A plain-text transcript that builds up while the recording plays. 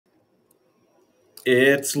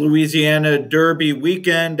It's Louisiana Derby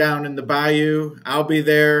weekend down in the Bayou. I'll be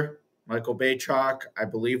there. Michael Beychok, I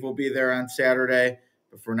believe, will be there on Saturday.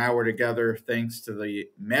 But for now, we're together thanks to the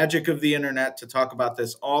magic of the internet to talk about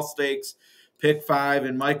this all stakes pick five.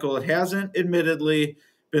 And Michael, it hasn't admittedly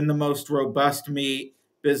been the most robust meet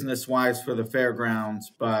business wise for the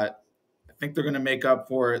fairgrounds, but I think they're going to make up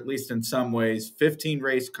for it, at least in some ways. 15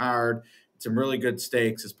 race card, some really good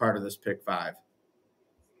stakes as part of this pick five.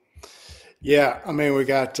 Yeah, I mean, we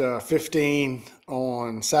got 15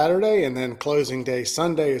 on Saturday, and then closing day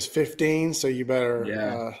Sunday is 15. So you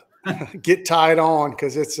Yeah. better get tied on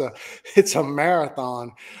because it's a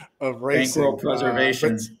marathon of Bankroll racing. But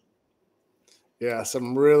preservation. yeah,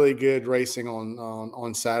 some really good racing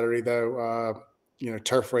on Saturday though.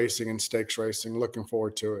 Turf racing and stakes racing. Looking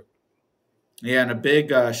forward to it. Yeah, and a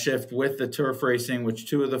big shift with the turf racing, which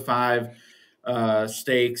two of the five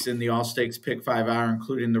stakes in the all stakes pick five are,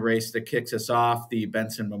 including the race that kicks us off, the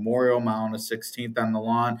Benson Memorial, mile and a 16th on the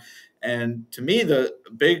lawn. And to me, the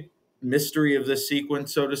big mystery of this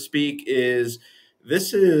sequence, so to speak, is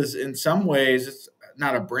this is in some ways, it's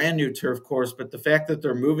not a brand new turf course, but the fact that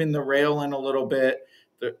they're moving the rail in a little bit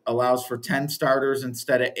that allows for 10 starters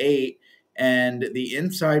instead of 8. And the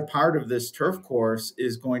inside part of this turf course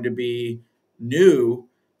is going to be new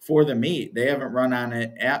for the meet. They haven't run on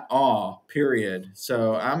it at all, period.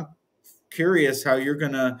 So I'm curious how you're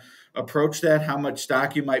going to approach that, how much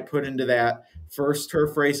stock you might put into that first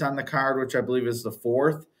turf race on the card, which I believe is the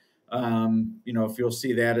fourth. If you'll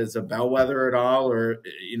see that as a bellwether at all, or,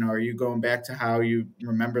 are you going back to how you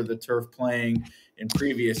remember the turf playing in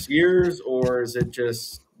previous years, or is it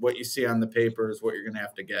just what you see on the paper is what you're going to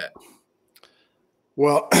have to get?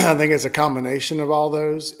 Well, I think it's a combination of all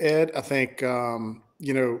those, Ed. I think,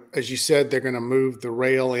 as you said, they're going to move the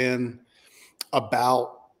rail in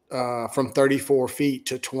about from 34 feet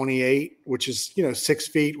to 28, which is, 6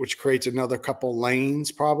 feet, which creates another couple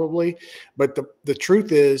lanes probably. But the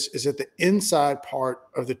truth is that the inside part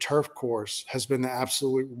of the turf course has been the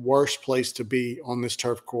absolute worst place to be on this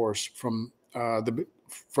turf course from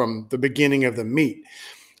the beginning of the meet.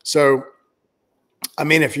 So, I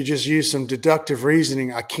mean, if you just use some deductive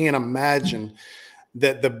reasoning, I can't imagine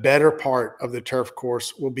that the better part of the turf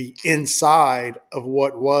course will be inside of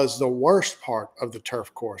what was the worst part of the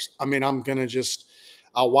turf course. I mean,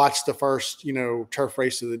 I'll watch the first, turf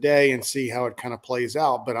race of the day and see how it kind of plays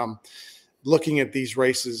out. But I'm looking at these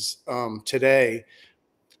races today.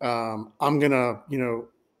 I'm going to,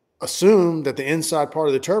 assume that the inside part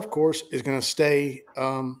of the turf course is going to stay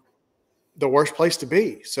the worst place to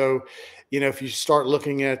be. So, if you start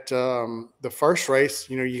looking at the first race,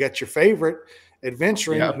 you got your favorite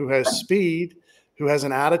adventuring who has speed, who has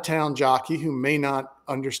an out-of-town jockey who may not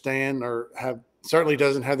understand or certainly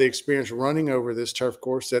doesn't have the experience running over this turf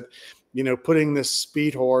course, that, putting this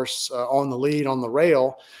speed horse on the lead on the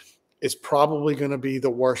rail is probably going to be the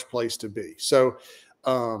worst place to be. So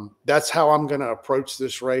that's how I'm going to approach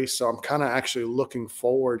this race. So I'm kind of actually looking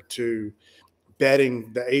forward to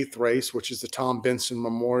betting the 8th race, which is the Tom Benson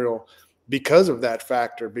Memorial, because of that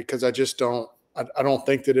factor, because I don't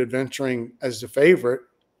think that adventuring as the favorite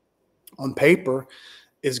on paper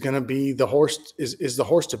is going to be the horse is the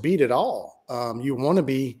horse to beat at all. You want to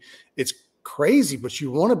be, it's crazy, but you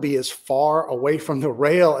want to be as far away from the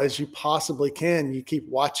rail as you possibly can. You keep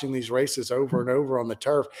watching these races over and over on the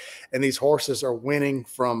turf, and these horses are winning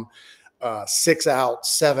from 6 out,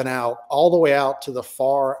 7 out, all the way out to the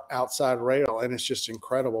far outside rail, and it's just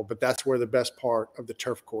incredible. But that's where the best part of the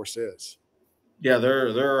turf course is. Yeah,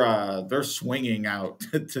 they're swinging out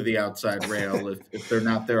to the outside rail if they're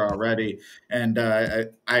not there already. And I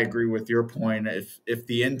agree with your point. If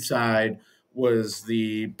the inside was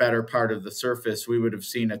the better part of the surface, we would have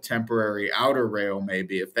seen a temporary outer rail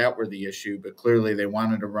maybe if that were the issue. But clearly, they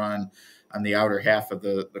wanted to run on the outer half of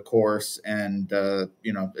the course, and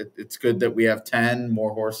it's good that we have 10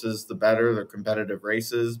 more horses. The better. They're competitive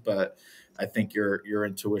races, but I think your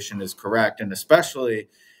intuition is correct, and especially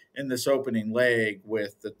in this opening leg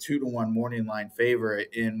with the 2-1 morning line favorite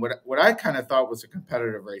in what I kind of thought was a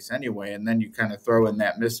competitive race anyway. And then you kind of throw in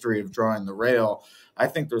that mystery of drawing the rail. I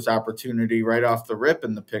think there's opportunity right off the rip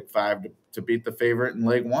in the pick five to beat the favorite in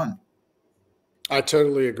leg one. I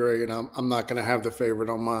totally agree. And I'm not going to have the favorite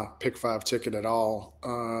on my pick five ticket at all.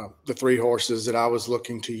 The 3 horses that I was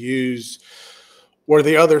looking to use were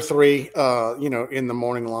the other 3, in the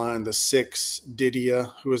morning line. The 6,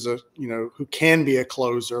 Didia, who is who can be a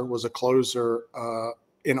closer, was a closer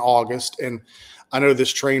in August. And I know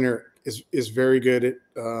this trainer is very good at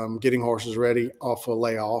getting horses ready off a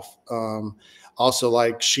layoff. Also,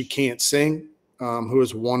 like She Can't Sing, who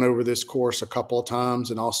has won over this course a couple of times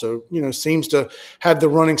and also, seems to have the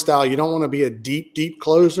running style. You don't want to be a deep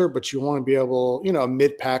closer, but you want to be able, a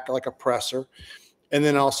mid-pack like a presser. And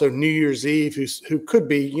then also New Year's Eve, who could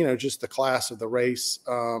be, just the class of the race,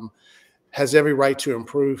 has every right to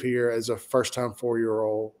improve here as a first-time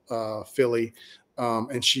 4-year-old filly.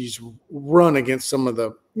 And she's run against some of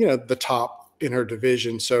the, the top in her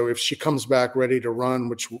division. So if she comes back ready to run,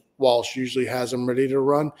 which Walsh usually has them ready to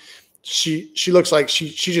run, she looks like she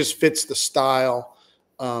just fits the style,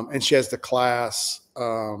 and she has the class,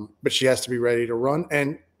 but she has to be ready to run.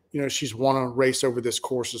 And, she's won a race over this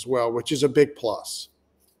course as well, which is a big plus.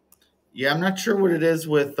 Yeah, I'm not sure what it is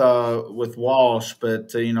with Walsh,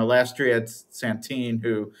 but last year had Santine,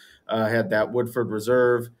 who had that Woodford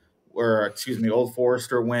Reserve, or excuse me, Old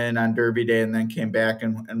Forester win on Derby Day, and then came back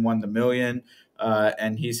and won the Million.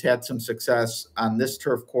 And he's had some success on this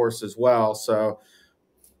turf course as well. So,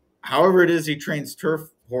 however it is he trains turf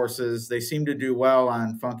horses, they seem to do well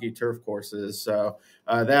on funky turf courses. So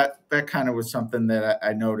that kind of was something that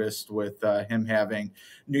I noticed with him having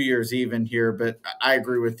New Year's Eve in here. But I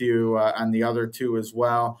agree with you on the other two as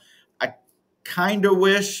well. I kind of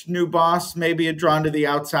wish New Boss maybe had drawn to the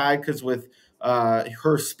outside, because with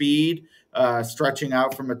her speed stretching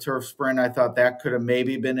out from a turf sprint, I thought that could have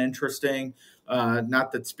maybe been interesting.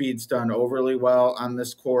 Not that speed's done overly well on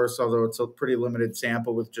this course, although it's a pretty limited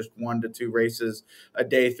sample with just 1 to 2 races a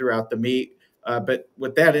day throughout the meet. But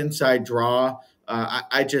with that inside draw,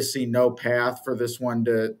 I just see no path for this one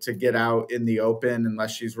to get out in the open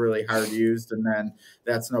unless she's really hard used, and then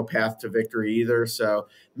that's no path to victory either. So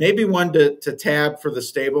maybe one to tab for the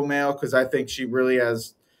stable mail, because I think she really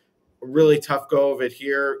has a really tough go of it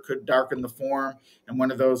here, could darken the form, and one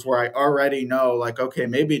of those where I already know, like, okay,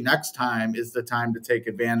 maybe next time is the time to take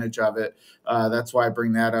advantage of it. That's why I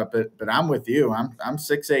bring that up. But I'm with you. I'm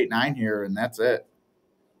 6, 8, 9 here, and that's it.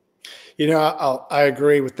 I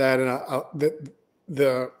agree with that. And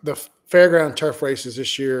the fairground turf races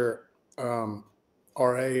this year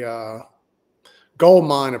are a gold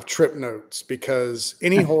mine of trip notes, because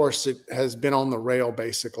any horse that has been on the rail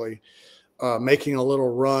basically making a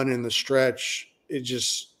little run in the stretch,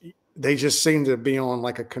 they just seem to be on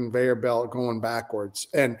like a conveyor belt going backwards.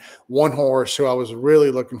 And one horse who I was really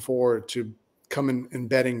looking forward to coming and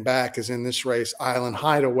betting back is in this race, Island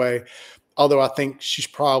Hideaway. Although I think she's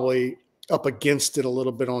probably up against it a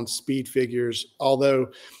little bit on speed figures. Although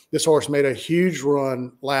this horse made a huge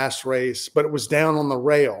run last race, but it was down on the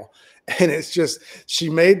rail. And it's just, she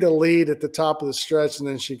made the lead at the top of the stretch, and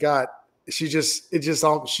then she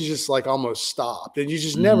just like almost stopped. And you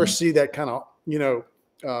just never see that kind of,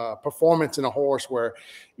 performance in a horse where,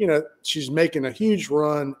 she's making a huge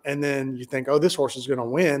run, and then you think, oh, this horse is going to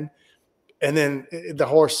win. And then the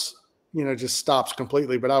horse, just stops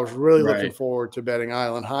completely. But I was really looking forward to betting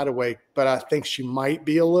Island Hideaway, but I think she might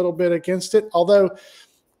be a little bit against it. Although,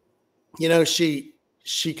 she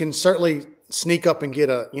can certainly sneak up and get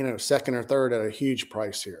a, second or third at a huge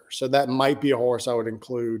price here. So that might be a horse I would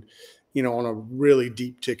include, on a really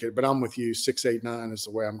deep ticket. But I'm with you. 6, 8, 9 is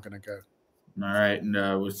the way I'm going to go. All right.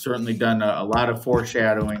 And we've certainly done a lot of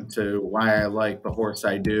foreshadowing to why I like the horse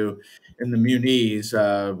I do in the Muniz.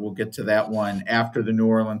 We'll get to that one after the New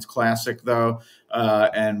Orleans Classic, though.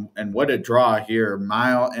 And what a draw here. 1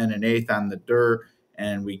 1/8 on the dirt.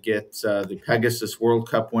 And we get the Pegasus World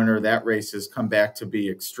Cup winner. That race has come back to be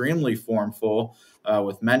extremely formful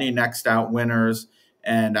with many next out winners.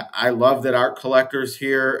 And I love that Art Collector's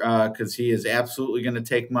here because he is absolutely going to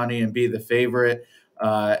take money and be the favorite.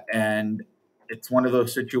 And it's one of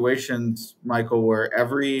those situations, Michael, where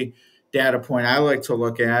every data point I like to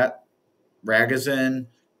look at, Ragozin,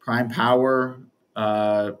 Prime Power,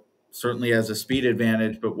 certainly has a speed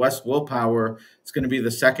advantage, but West Willpower is going to be the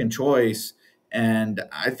second choice. And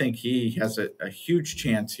I think he has a huge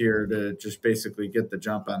chance here to just basically get the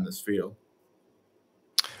jump on this field.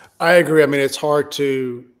 I agree. I mean, it's hard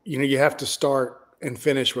to, you have to start and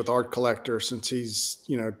finish with Art Collector since he's,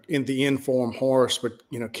 in the inform horse, but,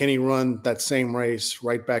 can he run that same race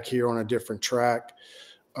right back here on a different track?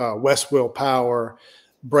 West Willpower,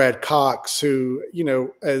 Brad Cox, who,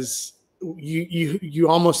 as you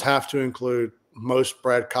almost have to include most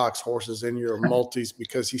Brad Cox horses in your multis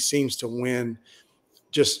because he seems to win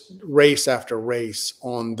just race after race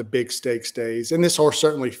on the big stakes days. And this horse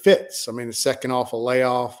certainly fits. I mean, the second off a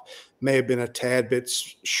layoff, may have been a tad bit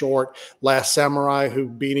short. Last Samurai, who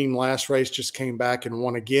beat him last race, just came back and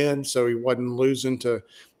won again. So he wasn't losing to,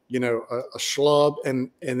 a schlub. And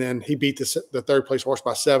then he beat the third place horse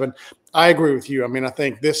by 7. I agree with you. I mean, I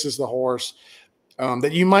think this is the horse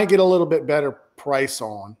that you might get a little bit better price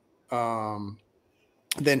on.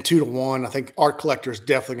 then 2-1. I think Art Collector is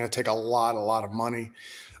definitely going to take a lot of money.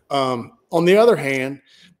 On the other hand,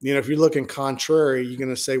 if you're looking contrary, you're going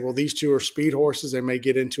to say, well, these two are speed horses. They may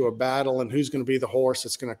get into a battle, and who's going to be the horse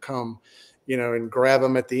that's going to come, and grab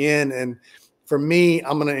them at the end. And for me,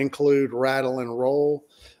 I'm going to include Rattle and Roll,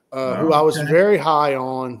 who I was very high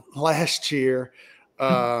on last year.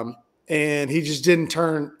 And he just didn't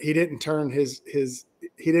turn. He didn't turn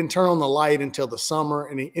he didn't turn on the light until the summer,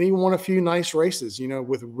 and he won a few nice races,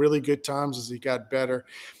 with really good times as he got better.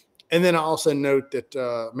 And then I also note that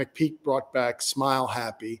McPeak brought back Smile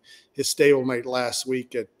Happy, his stablemate last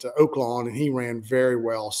week at Oaklawn, and he ran very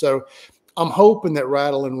well. So I'm hoping that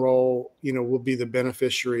Rattle and Roll, will be the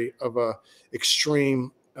beneficiary of a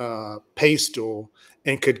extreme pace duel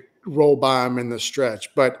and could roll by him in the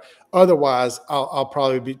stretch. But otherwise, I'll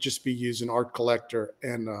probably just be using Art Collector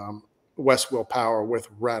and West Will Power with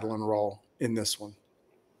Rattle and Roll in this one.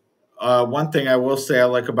 One thing I will say I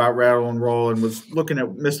like about Rattle and Roll, and was looking at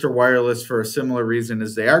Mr. Wireless for a similar reason,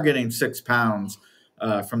 is they are getting 6 pounds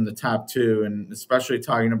from the top two, and especially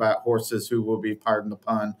talking about horses who will be, pardon the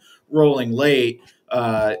pun, rolling late.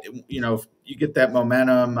 You get that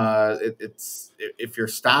momentum. It's if you're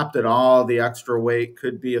stopped at all, the extra weight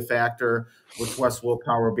could be a factor, which West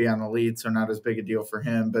Willpower will be on the lead, so not as big a deal for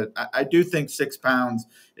him. But I do think 6 pounds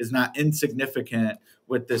is not insignificant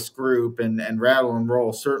with this group, and Rattle and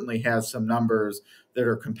Roll certainly has some numbers that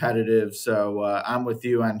are competitive. So I'm with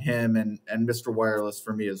you on him and Mr. Wireless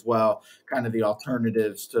for me as well, kind of the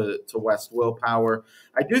alternatives to West Willpower.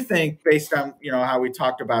 I do think, based on how we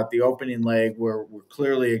talked about the opening leg, where we're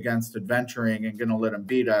chalkly against adventuring and going to let him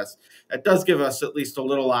beat us, that does give us at least a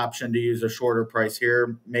little option to use a shorter price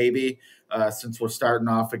here, maybe, since we're starting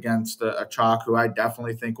off against a chalk who I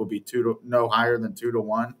definitely think will be no higher than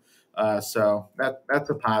 2-1. So that's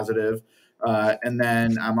a positive. And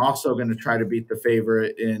then I'm also going to try to beat the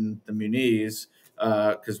favorite in the Muniz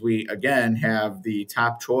because we, again, have the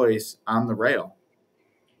top choice on the rail.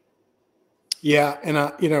 Yeah, and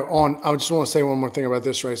I just want to say one more thing about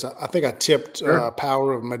this race. I think I tipped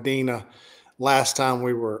Power of Medina last time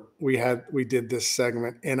we did this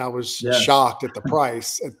segment, and I was shocked at the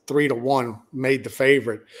price at 3-1 made the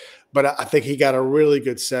favorite. But I think he got a really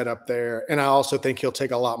good setup there, and I also think he'll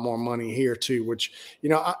take a lot more money here too. Which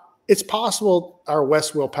it's possible our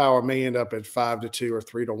West Willpower may end up at 5-2 or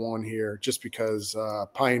 3-1 here, just because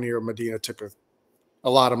Pioneer Medina took a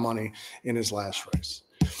lot of money in his last race.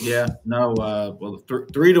 Yeah, no, well,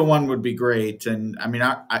 3-1 would be great, and I mean,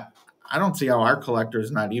 I don't see how our collector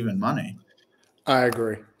is not even money. I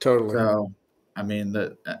agree totally. So, I mean,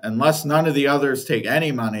 unless none of the others take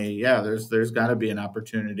any money, yeah, there's got to be an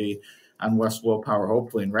opportunity on West Willpower,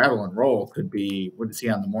 hopefully, and Rattle and Roll could be. What is he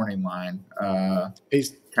on the morning line?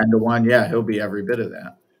 He's 10-1. Yeah, he'll be every bit of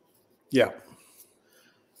that. Yeah.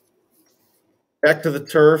 Back to the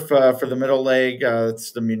turf for the middle leg.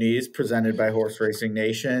 It's the Muniz presented by Horse Racing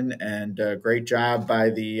Nation, and great job by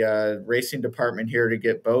the racing department here to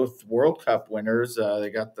get both World Cup winners. They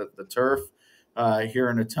got the turf here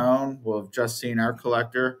in Atone. We'll have just seen our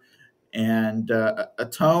collector, and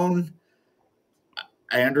Atone.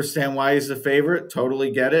 I understand why he's the favorite.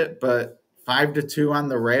 Totally get it, but 5-2 on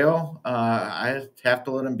the rail. I have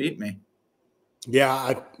to let him beat me. Yeah,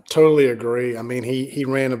 I totally agree. I mean, he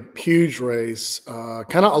ran a huge race,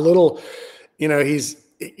 kind of a little,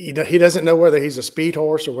 he doesn't know whether he's a speed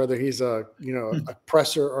horse or whether he's a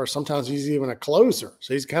presser, or sometimes he's even a closer.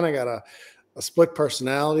 So he's kind of got a split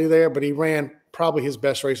personality there, but he ran probably his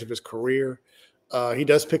best race of his career. He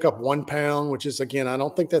does pick up 1 pound, which is, again, I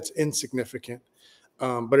don't think that's insignificant,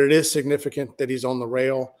 but it is significant that he's on the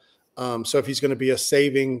rail. So if he's going to be a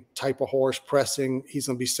saving type of horse pressing, he's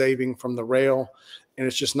going to be saving from the rail, and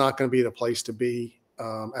it's just not going to be the place to be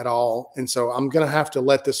at all. And so I'm going to have to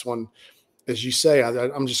let this one, as you say,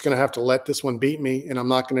 I'm just going to have to let this one beat me, and I'm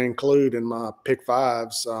not going to include in my pick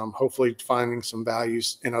fives, hopefully finding some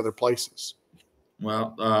values in other places.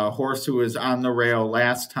 Well, horse who was on the rail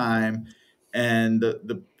last time, and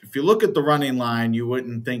if you look at the running line, you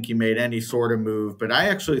wouldn't think he made any sort of move, but I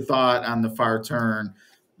actually thought on the far turn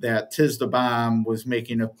that Tiz the Bomb was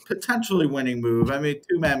making a potentially winning move. I mean,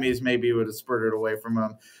 2 Memmies maybe would have spurted away from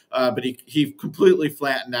him, but he completely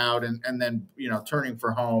flattened out, and then turning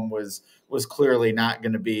for home was clearly not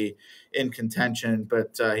going to be in contention.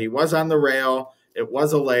 But he was on the rail. It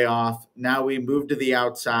was a layoff. Now we move to the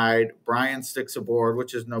outside. Brian sticks aboard,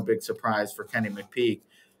 which is no big surprise for Kenny McPeak.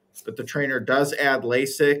 But the trainer does add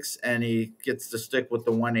Lasix, and he gets to stick with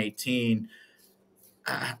the 118.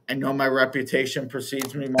 I know my reputation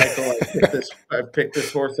precedes me, Michael. I picked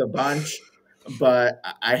this horse a bunch. but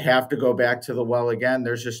I have to go back to the well again.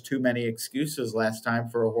 There's just too many excuses last time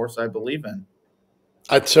for a horse I believe in.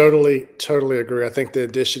 I totally agree. I think the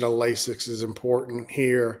addition of Lasix is important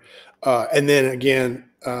here. And then again,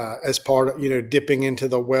 as part of, dipping into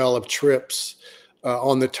the well of trips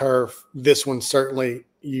on the turf, this one certainly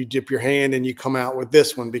you dip your hand and you come out with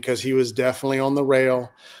this one because he was definitely on the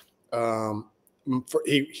rail.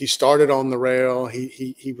 He started on the rail.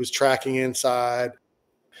 He was tracking inside.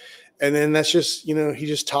 And then that's just, he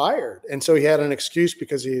just tired. And so he had an excuse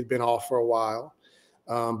because he had been off for a while.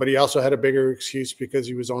 But he also had a bigger excuse because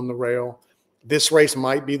he was on the rail. This race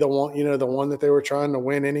might be the one, the one that they were trying to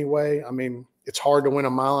win anyway. I mean, it's hard to win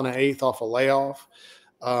 1 1/8 off a layoff.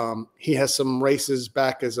 He has some races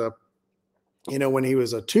back as when he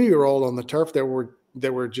was a 2-year-old on the turf that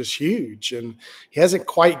were just huge. And he hasn't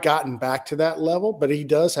quite gotten back to that level, but he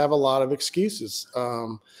does have a lot of excuses.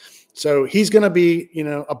 So he's going to be,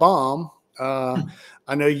 a bomb.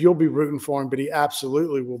 I know you'll be rooting for him, but he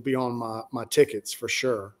absolutely will be on my tickets for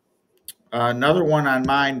sure. Another one on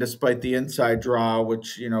mine, despite the inside draw,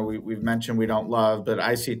 which we've mentioned we don't love, but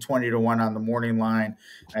I see 20-1 on the morning line.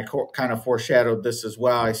 I kind of foreshadowed this as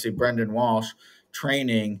well. I see Brendan Walsh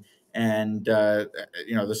training, and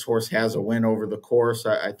this horse has a win over the course.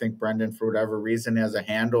 I think Brendan, for whatever reason, has a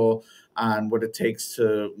handle on what it takes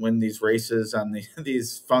to win these races on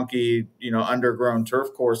these funky, undergrown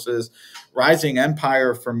turf courses. Rising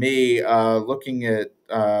Empire for me, looking at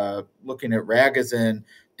Ragozin,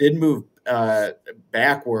 did move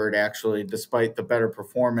backward actually, despite the better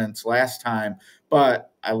performance last time.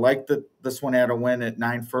 But I like that this one had a win at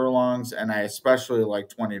 9 furlongs, and I especially like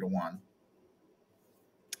 20-1.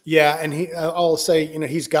 Yeah, and I'll say,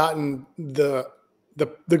 he's gotten the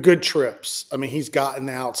good trips. I mean, he's gotten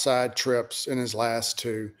the outside trips in his last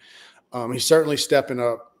two. He's certainly stepping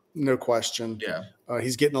up, no question. Yeah,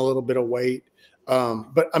 he's getting a little bit of weight.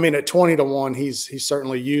 But I mean, at 20-1, he's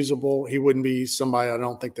certainly usable. He wouldn't be somebody I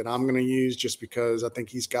don't think that I'm going to use just because I think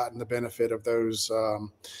he's gotten the benefit of those,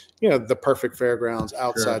 the perfect fairgrounds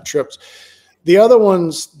outside trips. The other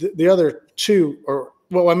ones, the other two are,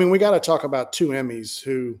 well, I mean, we got to talk about two Emmys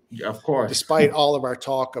who, of course, despite all of our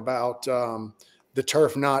talk about the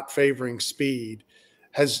turf not favoring speed,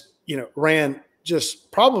 has, ran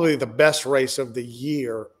just probably the best race of the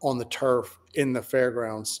year on the turf in the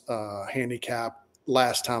fairgrounds handicap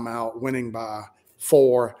last time out, winning by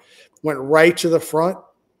 4, went right to the front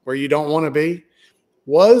where you don't want to be,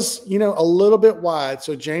 was, a little bit wide.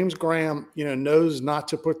 So James Graham, knows not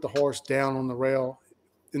to put the horse down on the rail.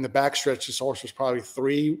 In the backstretch, this horse was probably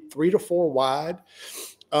 3 to 4 wide.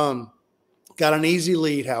 Got an easy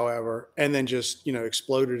lead, however, and then just,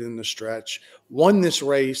 exploded in the stretch. Won this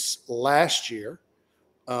race last year.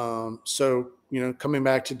 So, coming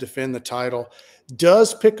back to defend the title,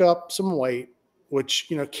 does pick up some weight, which,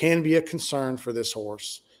 can be a concern for this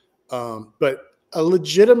horse. But a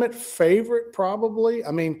legitimate favorite, probably.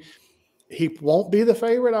 I mean, he won't be the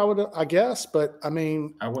favorite, I guess, but I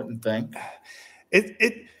mean, I wouldn't think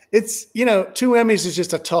it's, two Emmys is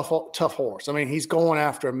just a tough horse. I mean, he's going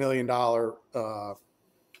after $1 million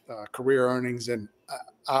career earnings. And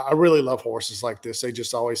I really love horses like this. They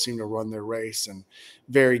just always seem to run their race and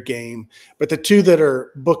very game. But the two that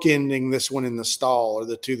are bookending this one in the stall are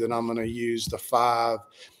the two that I'm going to use. The 5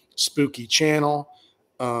 Spooky Channel,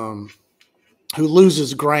 who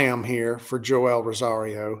loses Graham here for Joel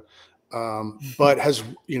Rosario, but has,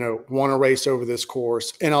 won a race over this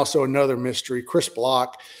course. And also another mystery, Chris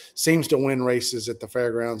Block seems to win races at the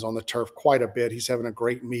fairgrounds on the turf quite a bit. He's having a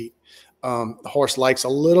great meet. The horse likes a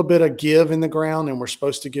little bit of give in the ground, and we're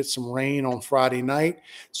supposed to get some rain on Friday night.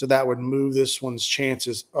 So that would move this one's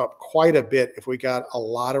chances up quite a bit if we got a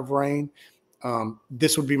lot of rain.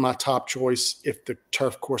 This would be my top choice if the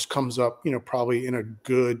turf course comes up, probably in a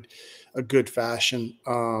good fashion.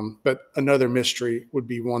 But another mystery would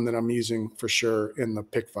be one that I'm using for sure in the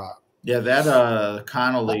pick 5. Yeah, that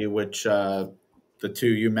Connolly, which the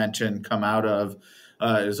two you mentioned come out of,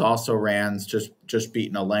 is also Rand's just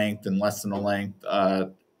beating a length and less than a length.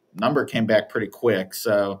 Number came back pretty quick,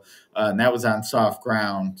 so and that was on soft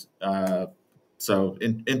ground. So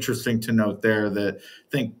interesting to note there that I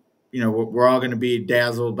think we're all going to be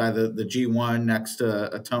dazzled by the G1 next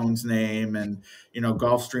to Atone's name and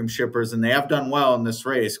Gulfstream shippers, and they have done well in this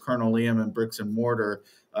race. Colonel Liam and Bricks and Mortar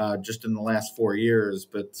just in the last 4 years,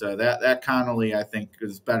 but that Connolly I think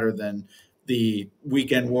is better than the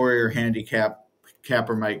Weekend Warrior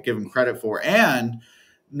capper might give him credit for. And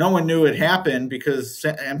no one knew it happened because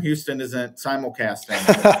Sam Houston isn't simulcasting.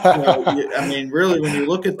 I mean, really, when you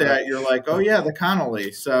look at that, you're like, oh, yeah, the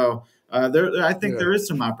Connolly. So I think there is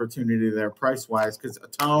some opportunity there price-wise because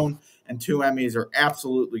Atone and 2 Emmys are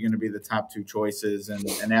absolutely going to be the top 2 choices.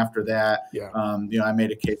 And after that, Yeah. I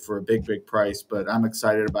made a case for a big price, but I'm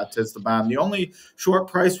excited about Tis the Bomb. The only short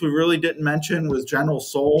price we really didn't mention was General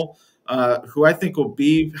Soul, who I think will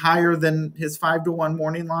be higher than his 5-1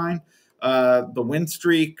 morning line. The win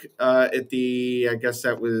streak at the, I guess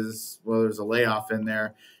that was, well, there's a layoff in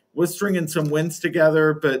there, was stringing some wins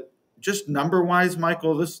together, but just number wise,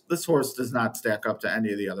 Michael, this horse does not stack up to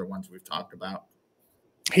any of the other ones we've talked about.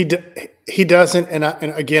 He doesn't, and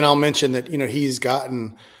again, I'll mention that he's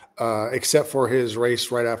gotten, except for his race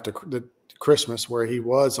right after the Christmas where he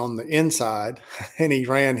was on the inside and he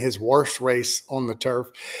ran his worst race on the turf.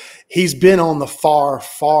 He's been on the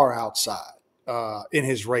far outside in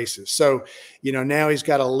his races. So, now he's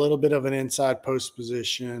got a little bit of an inside post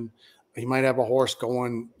position. He might have a horse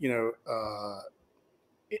going,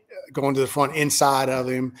 going to the front inside of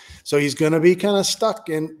him. So he's going to be kind of stuck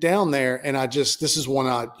down there. And this is one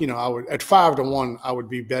I would, at 5-1, I would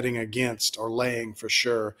be betting against or laying for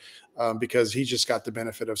sure, because he just got the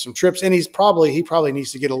benefit of some trips, and he probably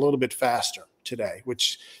needs to get a little bit faster today,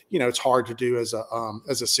 which, it's hard to do as a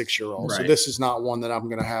 6-year-old. Right. So this is not one that I'm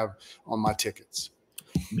going to have on my tickets.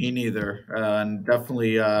 Me neither. And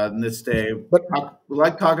definitely in this day, but we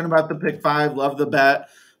like talking about the pick 5, love the bet.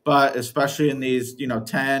 But especially in these, 10,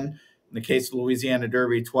 in the case of Louisiana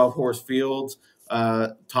Derby, 12-horse fields,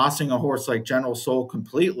 tossing a horse like General Soul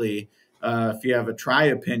completely, if you have a try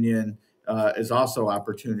opinion, is also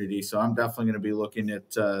opportunity. So I'm definitely going to be looking at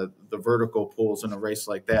the vertical pools in a race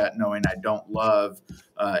like that, knowing I don't love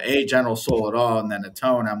General Soul at all, and then a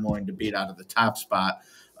tone I'm willing to beat out of the top spot.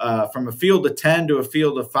 From a field of 10 to a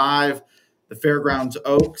field of 5, the Fairgrounds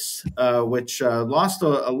Oaks, which lost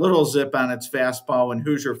a little zip on its fastball when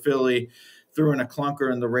Hoosier Philly threw in a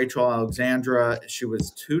clunker in the Rachel Alexandra. She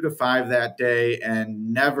was 2-5 that day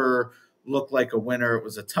and never looked like a winner. It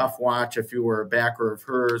was a tough watch if you were a backer of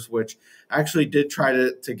hers, which actually did try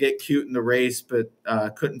to get cute in the race, but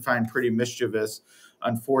couldn't find Pretty Mischievous,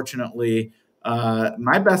 unfortunately.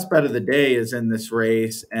 My best bet of the day is in this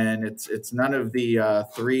race, and it's none of the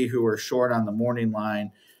 3 who are short on the morning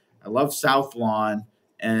line. I love South Lawn,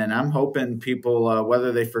 and I'm hoping people,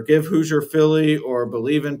 whether they forgive Hoosier Philly or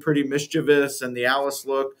believe in Pretty Mischievous and the Alice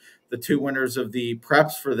Look, the 2 winners of the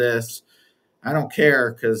preps for this, I don't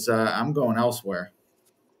care, because I'm going elsewhere.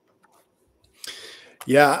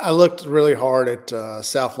 Yeah, I looked really hard at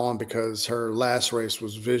South Lawn because her last race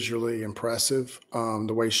was visually impressive.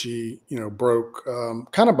 The way she, broke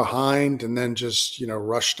kind of behind and then just,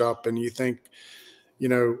 rushed up. And you think,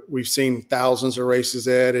 we've seen thousands of races,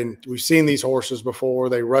 Ed, and we've seen these horses before.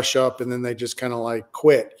 They rush up and then they just kind of like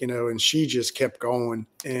quit, and she just kept going.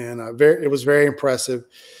 And it was very impressive.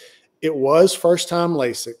 It was first time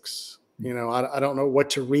Lasix. I don't know what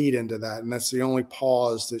to read into that. And that's the only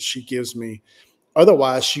pause that she gives me.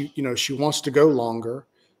 Otherwise, she wants to go longer.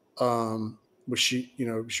 But she's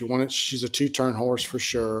a 2-turn horse for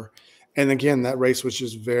sure. And again, that race was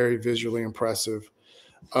just very visually impressive.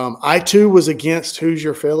 I too was against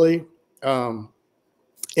Hoosier Philly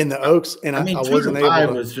in the Oaks, and I wasn't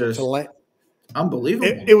able to land.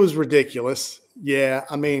 Unbelievable. It was ridiculous. Yeah,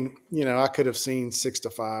 I could have seen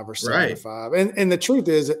 6-5 or 7-5, and the truth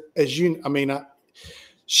is,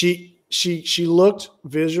 she looked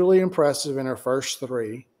visually impressive in her first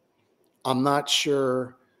 3. I'm not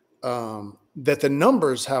sure that the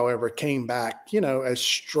numbers, however, came back, as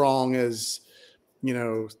strong as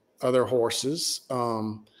other horses.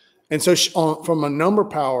 And so from a number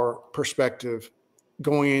power perspective,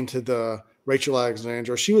 going into the Rachel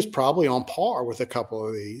Alexandra, she was probably on par with a couple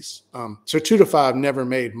of these. So 2-5 never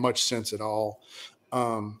made much sense at all.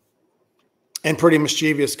 And Pretty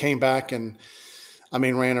Mischievous came back and,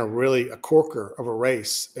 ran a corker of a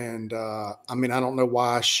race. And, I don't know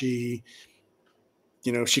why she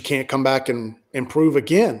can't come back and improve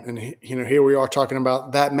again. And, here we are talking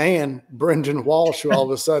about that man, Brendan Walsh, who all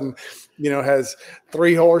of a sudden, has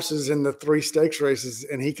 3 horses in the 3 stakes races,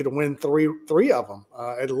 and he could win three of them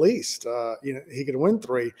at least. He could win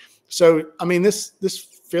 3. So, this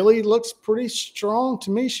filly looks pretty strong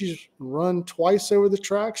to me. She's run twice over the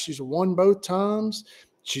track. She's won both times.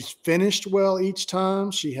 She's finished well each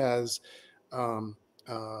time. She has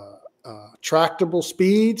tractable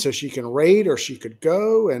speed, so she can rate or she could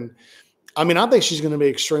go. And I think she's going to be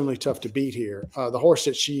extremely tough to beat here. The horse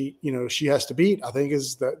that she has to beat, I think,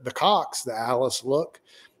 is the Cox, the Alice Look,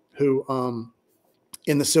 who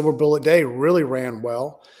in the Silver Bullet Day really ran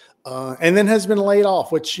well, and then has been laid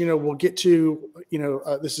off, which we'll get to.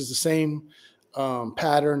 This is the same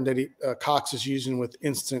pattern that Cox is using with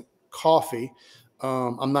instant coffee.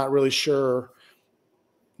 I'm not really sure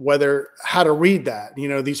how to read that.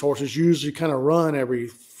 These horses usually kind of run every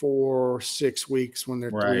 4 or 6 weeks when they're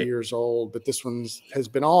 3 years old, but this one has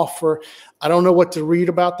been off for, I don't know what to read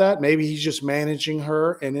about that. Maybe he's just managing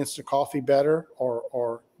her and Instant Coffee better,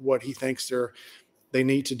 or what he thinks they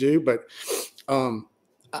need to do. But,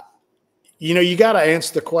 you got to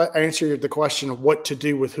answer the question of what to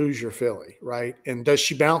do with Who's Your Filly, right? And does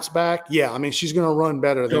she bounce back? Yeah. I mean, she's going to run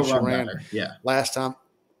better than she ran last time.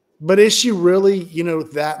 But is she really,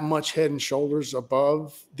 that much head and shoulders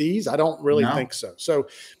above these? I don't really think so. So,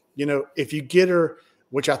 if you get her,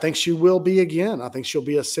 which I think she will be again, I think she'll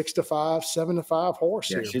be a 6-5, 7-5 horse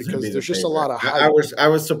here, because there's just a lot of hype. I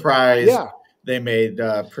was surprised. Yeah. They made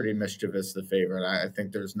Pretty Mischievous the favorite. I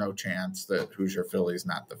think there's no chance that Who's Your Filly is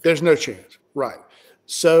not the favorite. There's no chance. Right.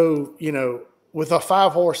 So, with a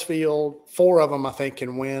 5-horse field, 4 of them I think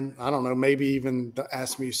can win. I don't know, maybe even the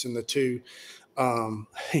Asmussen, the 2.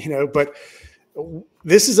 But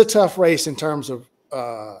this is a tough race in terms of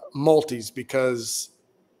multis, because,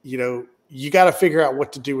 you got to figure out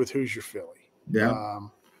what to do with Who's Your Filly. Yeah.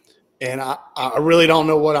 And I really don't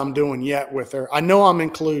know what I'm doing yet with her. I know I'm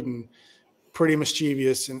including Pretty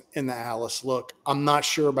Mischievous in the Alice. Look, I'm not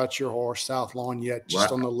sure about your horse, South Lawn, yet,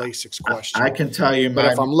 just on the Lasix question. I can tell you, but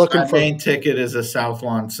if I'm looking for, main ticket is a South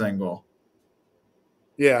Lawn single.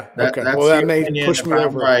 Yeah. Okay. Well, that may push me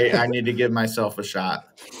over. Right. I need to give myself a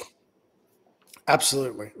shot.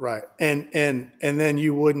 Absolutely. Right. And then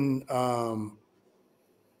you wouldn't,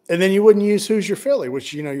 use Who's Your Filly,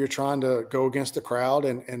 which, you're trying to go against the crowd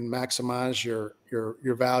and maximize your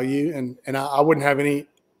value. And I wouldn't have any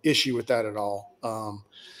issue with that at all.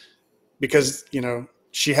 Because,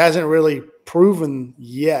 she hasn't really proven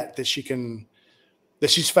yet that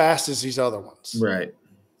she's fast as these other ones. Right.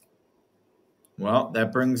 Well,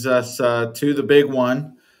 that brings us to the big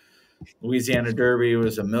one. Louisiana Derby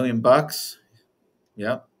was $1 million.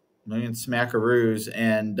 Yep, million smackaroos.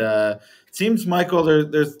 And it seems, Michael,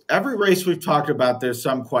 there's every race we've talked about, there's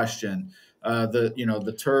some question.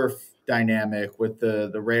 The turf dynamic with the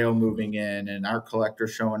rail moving in and Art Collector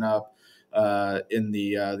showing up in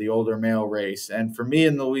the older male race. And for me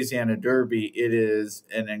in the Louisiana Derby, it is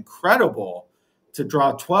an incredible to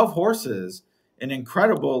draw 12 horses. An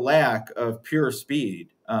incredible lack of pure speed.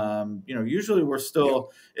 Usually we're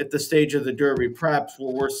still at the stage of the Derby preps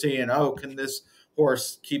where we're seeing, can this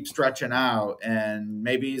horse keep stretching out? And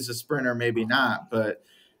maybe he's a sprinter, maybe not. But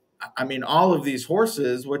I mean, all of these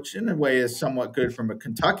horses, which in a way is somewhat good from a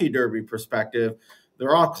Kentucky Derby perspective,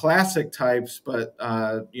 they're all classic types, but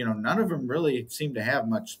none of them really seem to have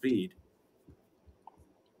much speed.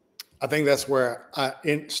 I think that's where I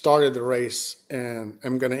started the race, and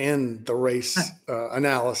I'm going to end the race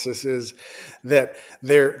analysis, is that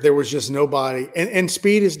there was just nobody, and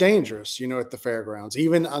speed is dangerous, at the fairgrounds.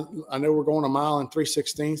 Even I know we're going 1 mile and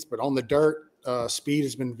 3/16, but on the dirt, speed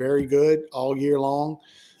has been very good all year long,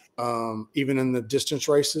 even in the distance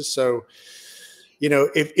races. So,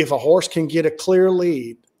 if a horse can get a clear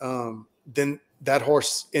lead, then that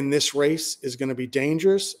horse in this race is going to be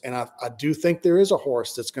dangerous. And I do think there is a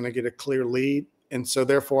horse that's going to get a clear lead. And so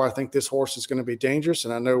therefore I think this horse is going to be dangerous.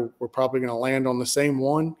 And I know we're probably going to land on the same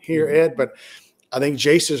one here, Ed, but I think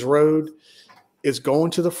Jace's Road is going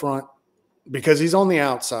to the front because he's on the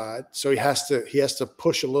outside. So he has to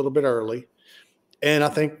push a little bit early. And I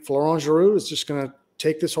think Florent Geroux is just going to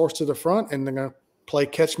take this horse to the front, and they're going to play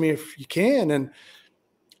catch me if you can. And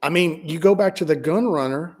I mean, you go back to the Gun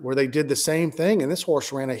Runner where they did the same thing, and this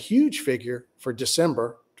horse ran a huge figure for a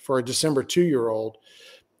December 2-year-old,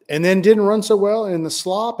 and then didn't run so well in the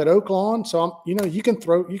slop at Oaklawn. So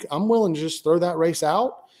I'm willing to just throw that race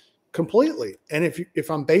out completely. And if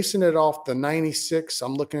I'm basing it off the 96,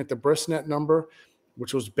 I'm looking at the Brisnet number,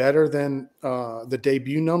 which was better than the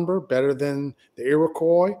debut number, better than the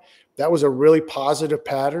Iroquois. That was a really positive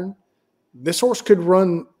pattern. This horse could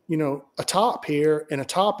run, a top here, and a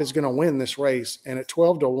top is going to win this race. And at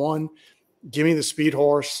 12-1, give me the speed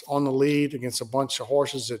horse on the lead against a bunch of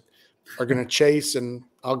horses that are going to chase. And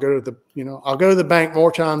I'll go to the bank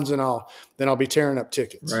more times than I'll be tearing up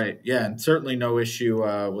tickets. Right. Yeah. And certainly no issue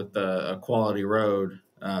with the Quality Road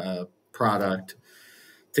product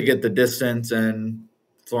to get the distance. And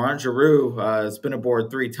Florent Geroux has been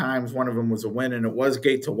aboard 3 times. One of them was a win, and it was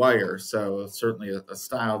gate to wire. So certainly a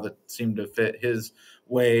style that seemed to fit his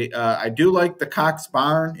way. I do like the Cox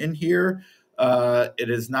Barn in here. It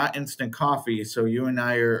is not instant coffee. So you and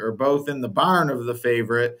I are both in the barn of the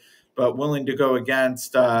favorite, but willing to go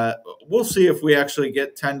against. We'll see if we actually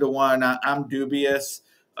get 10-1. I'm dubious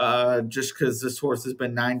just because this horse has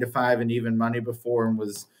been 9-5 and even money before and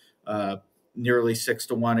was nearly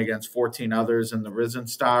 6-1 against 14 others in the Risen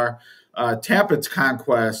Star. Tappett's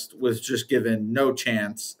Conquest was just given no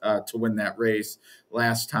chance to win that race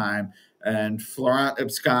last time. And Florent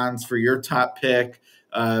Abscons for your top pick.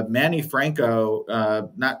 Manny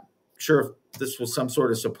Franco, not sure if this was some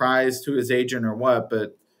sort of surprise to his agent or what,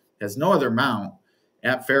 but has no other mount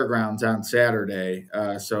at Fairgrounds on Saturday.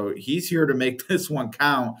 So he's here to make this one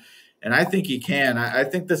count. And I think he can. I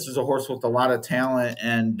think this is a horse with a lot of talent.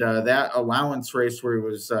 And that allowance race where he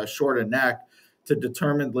was short of neck to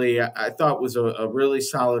Determinedly, I thought was a really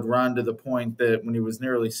solid run, to the point that when he was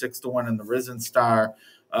nearly 6-1 in the Risen Star,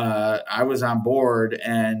 I was on board,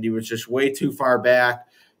 and he was just way too far back.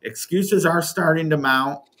 Excuses are starting to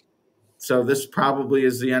mount. So this probably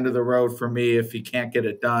is the end of the road for me if he can't get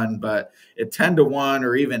it done. But at 10-1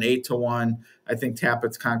 or even 8-1, I think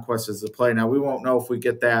Tappett's Conquest is the play. Now, we won't know if we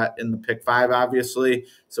get that in the pick 5, obviously.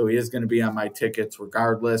 So he is going to be on my tickets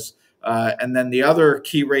regardless. And then the other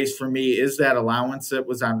key race for me is that allowance that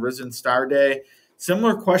was on Risen Star Day.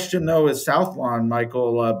 Similar question, though, as South Lawn,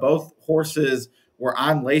 Michael. Both horses were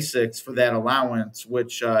on Lasix for that allowance,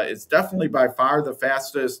 which is definitely by far the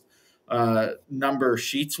fastest number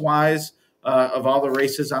sheets-wise of all the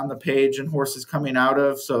races on the page and horses coming out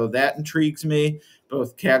of. So that intrigues me,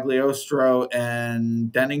 both Cagliostro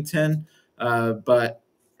and Dennington. But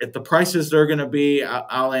at the prices they're going to be,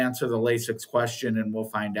 I'll answer the Lasix question and we'll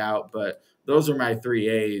find out. But those are my 3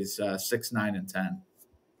 A's, 6, 9, and 10.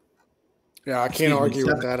 Yeah, I can't argue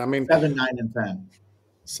with that. I mean, 7, 9, and 10.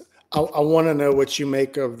 I want to know what you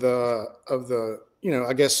make of the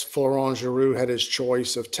I guess Florent Geroux had his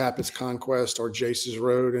choice of Tappett's Conquest or Jace's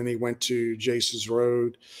Road, and he went to Jace's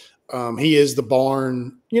Road. He is the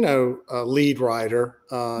barn, lead rider.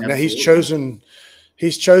 Now he's chosen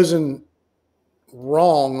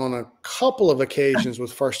wrong on a couple of occasions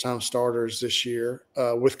with first-time starters this year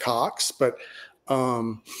with Cox, but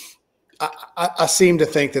I seem to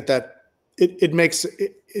think that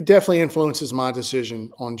it definitely influences my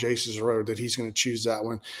decision on Jace's Road that he's going to choose that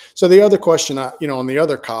one. So the other question, on the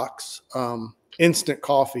other Cox, Instant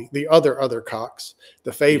Coffee, the other Cox,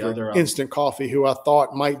 the favorite, Instant Coffee, who I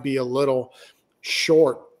thought might be a little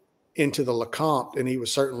short into the Lecomte, and he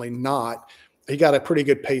was certainly not. He got a pretty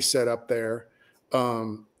good pace set up there.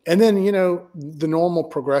 And then, the normal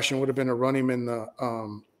progression would have been to run him in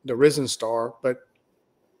the Risen Star, but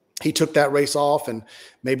he took that race off, and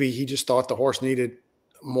maybe he just thought the horse needed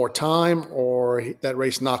more time, or that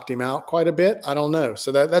race knocked him out quite a bit. I don't know.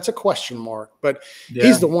 So that's a question mark, but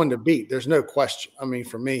he's the one to beat. There's no question. I mean,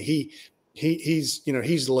 for me, he's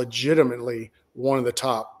legitimately one of the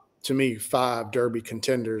top, to me, 5 Derby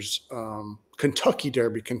contenders, Kentucky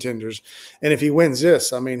Derby contenders. And if he wins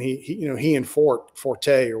this, I mean, he and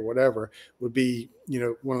Forte or whatever would be,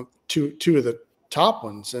 one of two of the top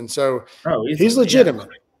ones. And so he's legitimate.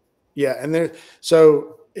 Yeah. And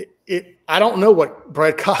I don't know what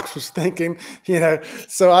Brad Cox was thinking,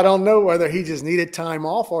 so I don't know whether he just needed time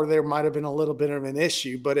off or there might have been a little bit of an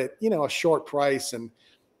issue, but at, a short price, and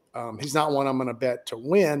he's not one I'm going to bet to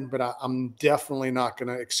win, but I'm definitely not going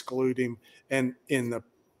to exclude him in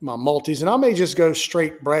my multis. And I may just go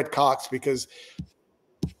straight Brad Cox because,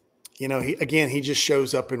 he just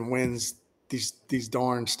shows up and wins these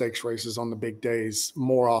darn stakes races on the big days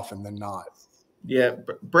more often than not. Yeah,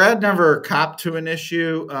 Brad never copped to an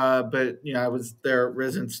issue, but I was there at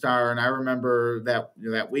Risen Star, and I remember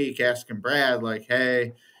that week asking Brad, like,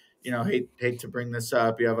 "Hey, hate to bring this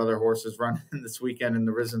up. You have other horses running this weekend in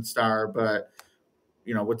the Risen Star, but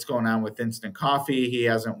what's going on with Instant Coffee? He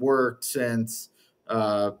hasn't worked since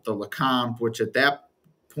the Lecomte, which at that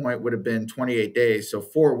point would have been 28 days, so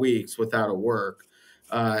 4 weeks without a work."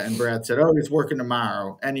 And Brad said, "Oh, he's working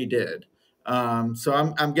tomorrow," and he did.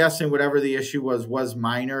 So I'm guessing whatever the issue was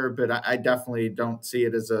minor, but I definitely don't see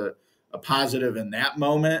it as a positive in that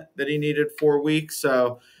moment that he needed 4 weeks.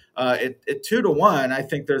 So at 2-1, I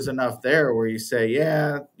think there's enough there where you say,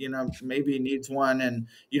 maybe he needs one, and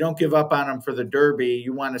you don't give up on him for the Derby. You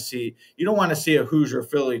don't want to see a Hoosier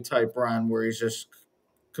Philly type run where he's just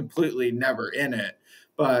completely never in it.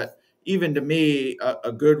 But even to me,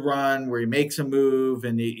 a good run where he makes a move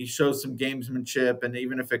and he shows some gamesmanship, and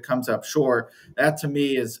even if it comes up short, that to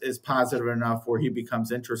me is positive enough where he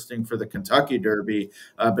becomes interesting for the Kentucky Derby.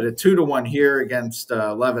 But at 2-1 here against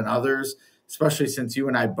 11 others, especially since you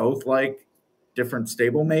and I both like different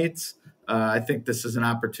stablemates, I think this is an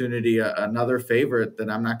opportunity, another favorite that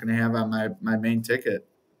I'm not going to have on my main ticket.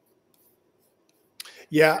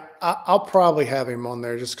 Yeah, I'll probably have him on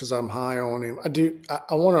there just because I'm high on him.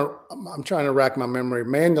 I'm trying to rack my memory.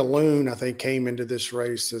 Mandaloon, I think, came into this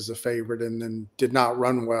race as a favorite and then did not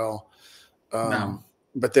run well. No.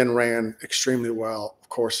 but then ran extremely well, of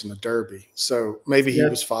course, in the Derby. So maybe he Yeah,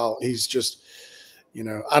 was followed. He's just,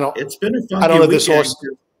 it's been a I don't funky know this horse.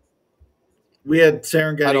 weekend. We had I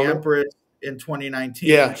Serengeti don't know. Empress in 2019.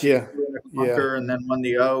 Yeah, She yeah, flew in a yeah. clunker and then won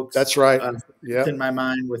the Oaks. That's right. It's in Yep. my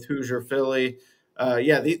mind with Hoosier Philly.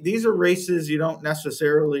 These are races you don't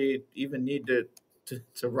necessarily even need to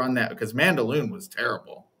run that because Mandaloon was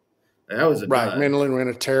terrible. That was a Right. dud. Mandolin ran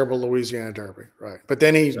a terrible Louisiana Derby. Right. But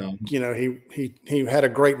then So he had a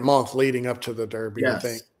great month leading up to the Derby, I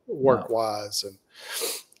think, yes, work wise,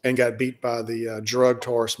 and got beat by the drugged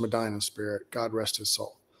horse Medina Spirit. God rest his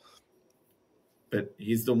soul. but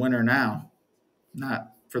he's the winner now.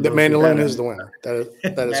 Not for The those who bet Mandolin is him. the winner. That is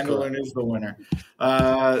Mandolin correct. is the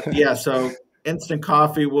winner. So instant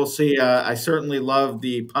coffee. We'll see. I certainly love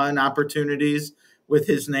the pun opportunities with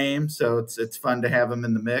his name, so it's fun to have him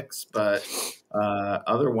in the mix. But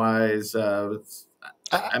otherwise, I, this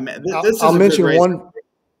I'll is a good mention race. one.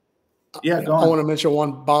 Yeah, go I want on. to mention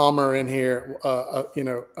one bomber in here,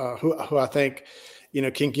 who I think,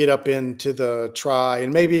 can get up into the try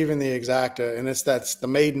and maybe even the exacta, and that's the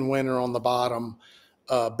maiden winner on the bottom,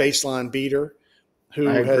 Baseline Beater, I who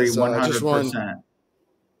agree has just run 100%.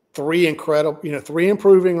 three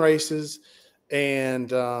improving races,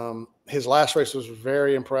 and his last race was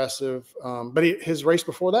very impressive. But his race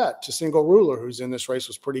before that, to Single Ruler, who's in this race,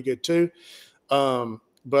 was pretty good too.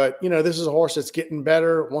 But this is a horse that's getting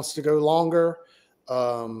better, wants to go longer.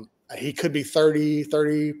 He could be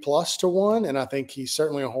 30 plus to 1. And I think he's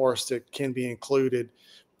certainly a horse that can be included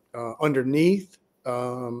underneath.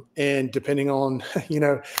 And depending on,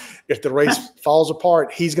 if the race falls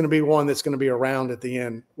apart, he's going to be one that's going to be around at the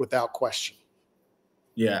end without question.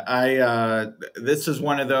 Yeah, this is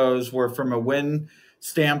one of those where from a win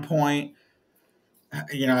standpoint,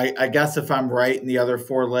 I guess if I'm right in the other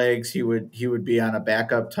four legs, he would be on a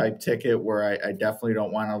backup type ticket where I definitely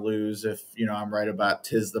don't want to lose if I'm right about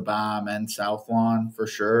Tis the Bomb and South Lawn for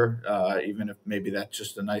sure. Even if maybe that's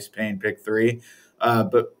just a nice paying pick 3.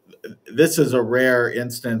 But this is a rare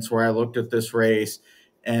instance where I looked at this race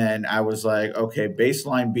and I was like, okay,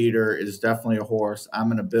 Baseline Beater is definitely a horse I'm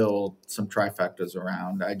going to build some trifectas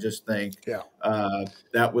around. I just think Yeah.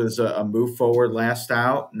 that was a move forward last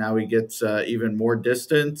out. Now he gets even more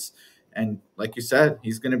distance, and like you said,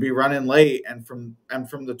 he's going to be running late. And from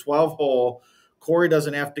the 12 hole, Corey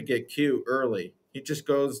doesn't have to get cute early. He just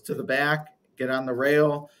goes to the back, get on the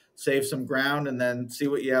rail, save some ground, and then see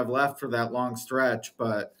what you have left for that long stretch.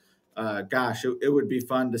 But gosh, it would be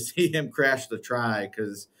fun to see him crash the try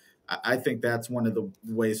because I think that's one of the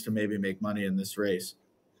ways to maybe make money in this race.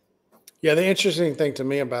 Yeah, the interesting thing to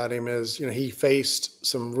me about him is, he faced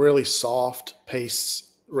some really soft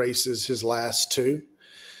pace races his last 2,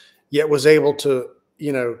 yet was able to,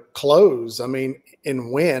 close,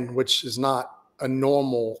 and win, which is not a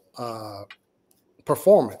normal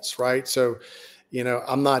performance, right? So,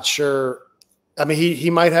 I'm not sure. He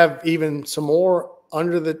might have even some more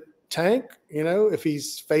under the tank, if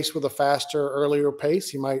he's faced with a faster, earlier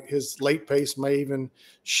pace. His late pace may even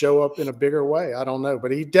show up in a bigger way. I don't know, but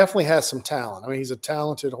he definitely has some talent. He's a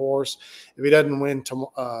talented horse. If he doesn't win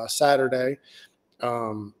Saturday,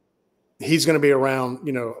 he's going to be around,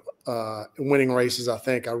 winning races. I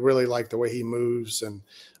think I really like the way he moves, and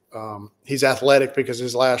he's athletic because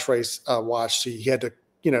his last race I watched, he had to,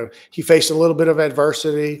 he faced a little bit of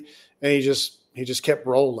adversity, and he just kept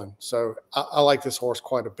rolling. So I like this horse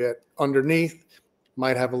quite a bit. Underneath,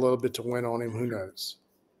 might have a little bit to win on him. Who knows?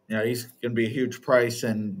 Yeah, he's going to be a huge price.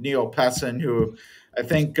 And Neil Pessin, who I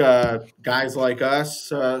think guys like us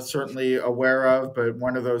certainly aware of, but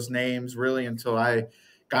one of those names really until I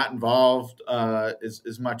got involved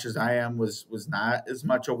as much as I am was not as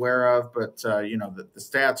much aware of. But, the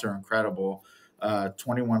stats are incredible.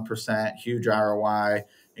 21%, huge ROI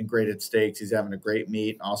in graded stakes. He's having a great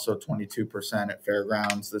meet, also 22% at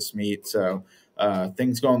Fairgrounds this meet. So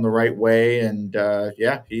things going the right way, and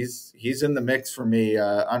he's in the mix for me.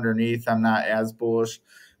 Underneath, I'm not as bullish,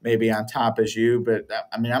 maybe on top as you, but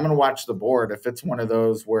I'm going to watch the board. If it's one of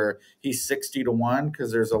those where he's 60 to 1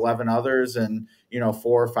 because there's 11 others, and 4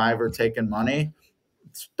 or 5 are taking money,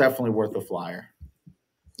 it's definitely worth a flyer.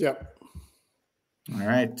 Yep. All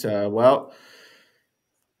right.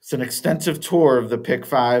 It's an extensive tour of the pick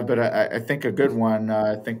 5, but I think a good one.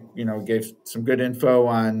 I think, gave some good info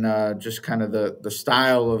on just kind of the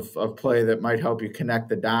style of play that might help you connect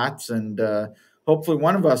the dots. And hopefully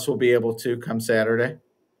one of us will be able to come Saturday.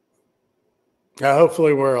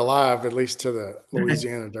 Hopefully we're alive at least to the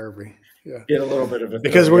Louisiana Derby. Yeah. Get a little bit of a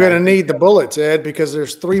Because thrill. we're going to need the bullets, Ed, because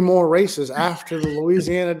there's 3 more races after the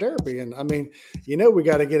Louisiana Derby. And I mean, we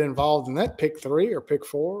got to get involved in that pick 3 or pick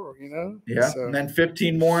 4, Yeah. So, and then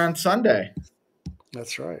 15 more on Sunday.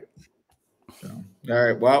 That's right. So, all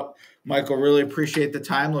right. Well, Michael, really appreciate the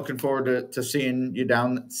time. Looking forward to seeing you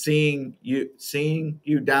down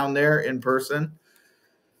there in person.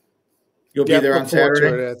 You'll be there on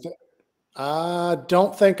Saturday. I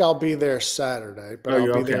don't think I'll be there Saturday, but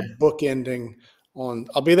I'll be there bookending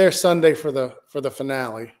I'll be there Sunday for the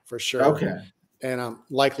finale for sure. Okay. And I'm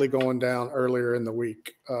likely going down earlier in the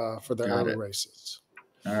week for the early races.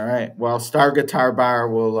 All right. Well, Star Guitar Bar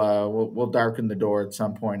will darken the door at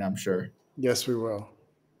some point, I'm sure. Yes, we will.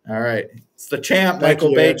 All right. It's the champ,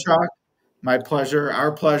 Michael Beychok. My pleasure.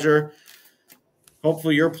 Our pleasure.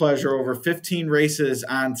 Hopefully your pleasure. Over 15 races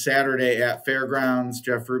on Saturday at Fairgrounds.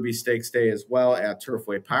 Jeff Ruby Stakes Day as well at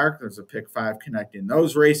Turfway Park. There's a pick 5 connecting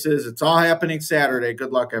those races. It's all happening Saturday.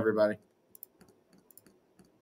 Good luck, everybody.